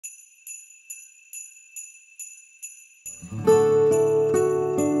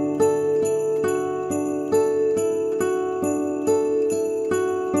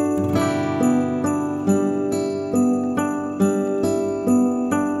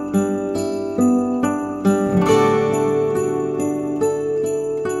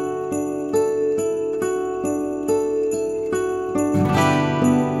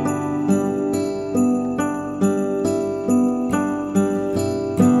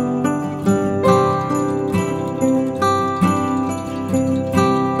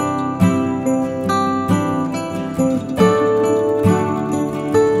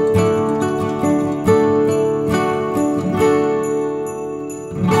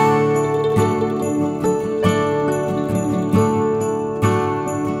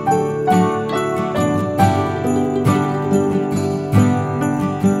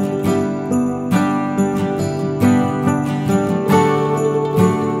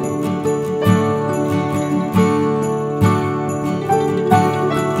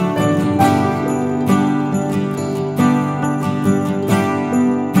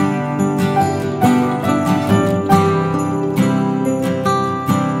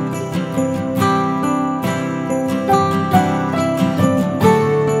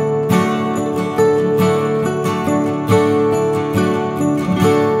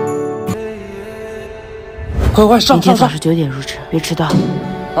快上！明天早上9点入职，别迟到。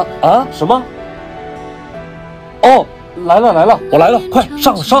什么？哦，来了，我来了，快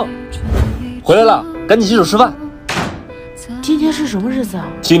上！回来了，赶紧洗手吃饭。今天是什么日子啊？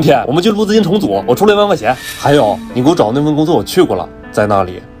今天我们俱乐部资金重组，我出了1万块钱。还有，你给我找那份工作我去过了，在那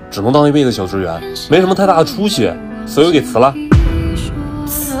里只能当一辈子小职员，没什么太大的出息，所以我给辞了。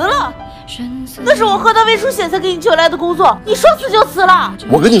辞了？那是我喝到胃出血才给你求来的工作，你说辞就辞了？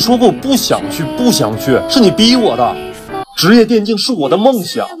我跟你说过，不想去，是你逼我的。职业电竞是我的梦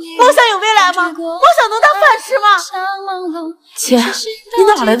想。梦想有未来吗？梦想能当饭吃吗？钱，你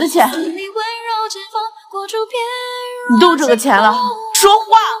哪来的钱？你动这个钱了？说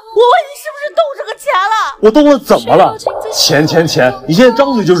话！我问你是不是动这个钱了？我动了怎么了？钱！你现在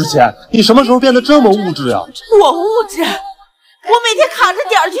张嘴就是钱，你什么时候变得这么物质呀？我物质？我每天卡着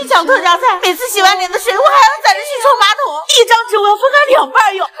点儿去抢特价菜，每次洗完脸的水我还要攒着去冲马桶，一张纸我要分开2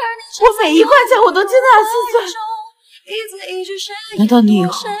半用，我每1块钱我都精打细算。难道你以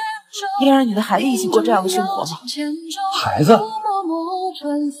后也让你的孩子一起过这样的生活吗？孩子，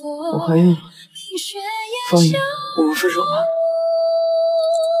我怀孕了，方宇，我们分手吧。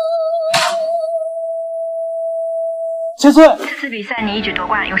千岁，这次比赛你一举夺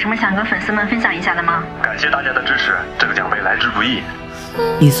冠，有什么想跟粉丝们分享一下的吗？感谢大家的支持，这个奖杯来之不易。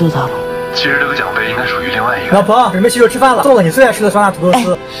你做到了。其实这个奖杯应该属于另外一个。老婆，准备洗手吃饭了，做个你最爱吃的酸辣土豆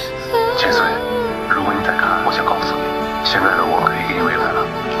丝。千岁，如果你在看，我想告诉你，现在的我可以给你未来了，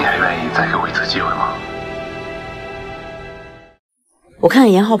你还愿意再给我一次机会吗？我看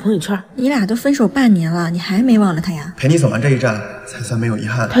看严浩朋友圈，你俩都分手半年了，你还没忘了他呀？陪你走完这一站，才算没有遗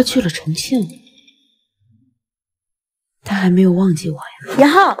憾。他去了重庆，他还没有忘记我呀。严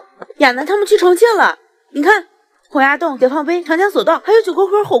浩、亚楠他们去重庆了，你看，洪崖洞、解放碑、长江索道，还有9沟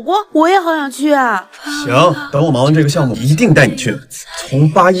河火锅，我也好想去啊。行，等我忙完这个项目，一定带你去，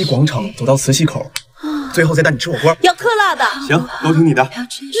从8一广场走到磁器口，最后再带你吃火锅。要克辣的。行，都听你的。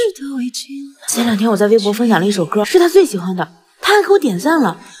前2天我在微博分享了一首歌，是他最喜欢的，他还给我点赞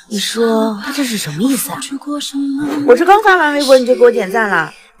了。你说他这是什么意思啊？我是刚发完微博你就给我点赞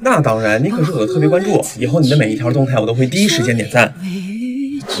了？那当然，你可是我的特别关注，以后你的每一条动态我都会第一时间点赞。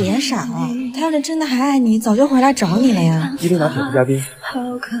别傻了，他要是真的还爱你，早就回来找你了呀。一定拿铁副嘉宾。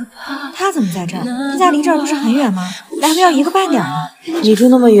他怎么在这儿？他家离这儿不是很远吗？来回要1个半点呢。你住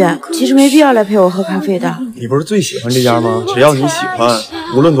那么远，其实没必要来陪我喝咖啡的。你不是最喜欢这家吗？只要你喜欢，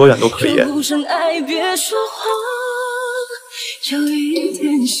无论多远都可以。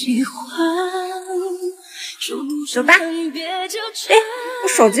走吧。哎，我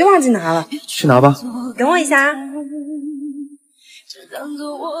手机忘记拿了。去拿吧。等我一下啊。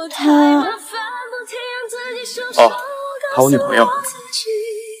他我女朋友。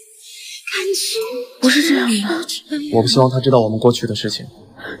不是这样的。我不希望他知道我们过去的事情。一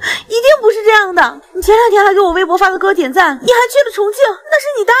定不是这样的。你前2天还给我微博发的歌点赞，你还去了重庆，那是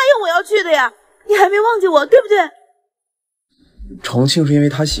你答应我要去的呀。你还没忘记我，对不对？重庆是因为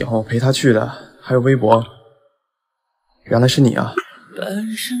他喜欢我陪他去的，还有微博。原来是你啊。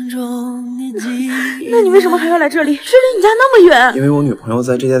那你为什么还要来这里？这离你家那么远。因为我女朋友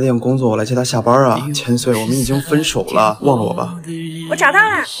在这家店工作，我来接她下班啊。千岁，我们已经分手了，忘了我吧。我找到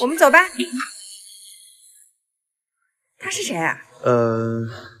了，我们走吧。他是谁啊？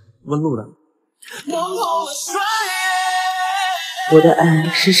问路的。我的爱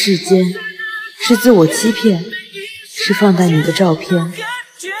是世间，是自我欺骗，是放大你的照片，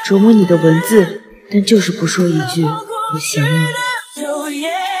琢磨你的文字，但就是不说一句我想你。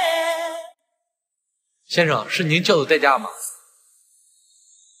先生，是您叫的代驾吗？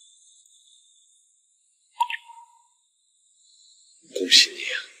恭喜你。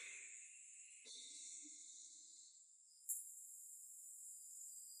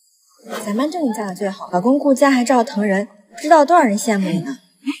咱班就你嫁的最好，老公顾家还照疼人，不知道多少人羡慕你呢。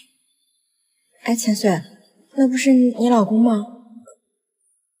哎，千岁，那不是你老公吗？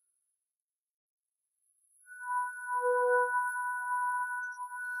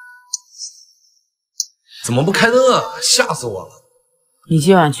怎么不开灯啊？吓死我了！你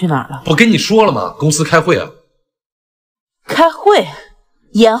今晚去哪儿了？我跟你说了吗？公司开会啊。开会？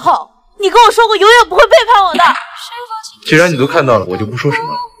严浩，你跟我说过永远不会背叛我的。既然你都看到了，我就不说什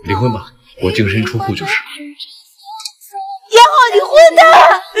么了。离婚吧，我净身出户就是。严浩，你混蛋！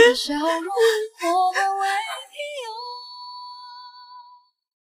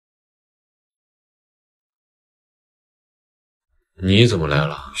你怎么来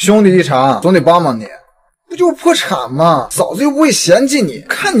了？兄弟一场，总得帮帮你。不就是破产吗？嫂子又不会嫌弃你，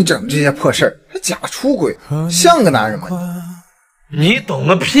看你整这些破事儿，还假出轨，像个男人吗你？你懂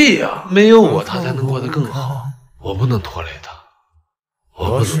个屁呀！没有我，他才能过得更好。我不能拖累他，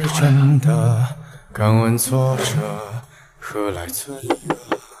我不能拖累他。敢问作者何来罪恶？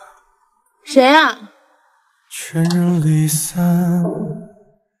谁啊？全人离散。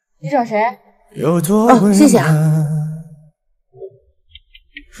你找谁？哦，谢谢啊。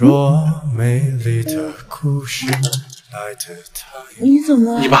若美丽的故事来得太……你怎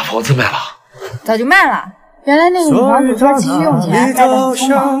么？你把房子卖了？早就卖了。原来那个女孩只说急需用钱，带得很匆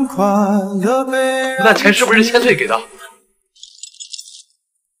忙。那钱是不是千岁给的？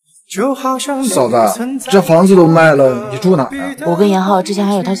嫂子，这房子都卖了，你住哪儿啊？我跟严浩之前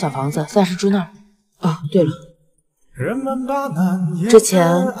还有套小房子，暂时住那儿。哦，对了，这钱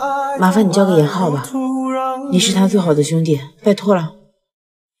麻烦你交给严浩吧，你是他最好的兄弟，拜托了。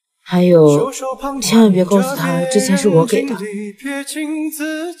还有，千万别告诉他这钱是我给的。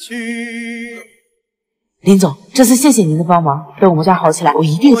林总，这次谢谢您的帮忙，等我们家好起来，我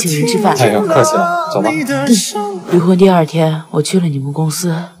一定请您吃饭。哎呀，客气了，走吧。离婚第2天，我去了你们公司，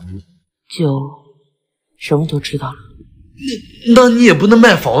就什么都知道了。那你也不能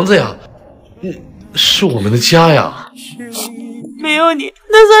卖房子呀，是我们的家呀。没有你，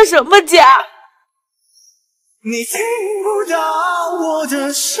那算什么家？你听不到我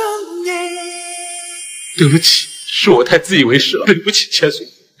的声音。对不起，是我太自以为是了，对不起，千岁，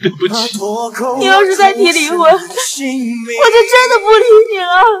对不起。你要是再提离婚，我就真的不理你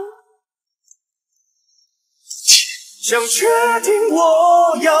了。想确定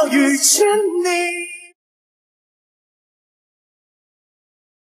我要遇见你。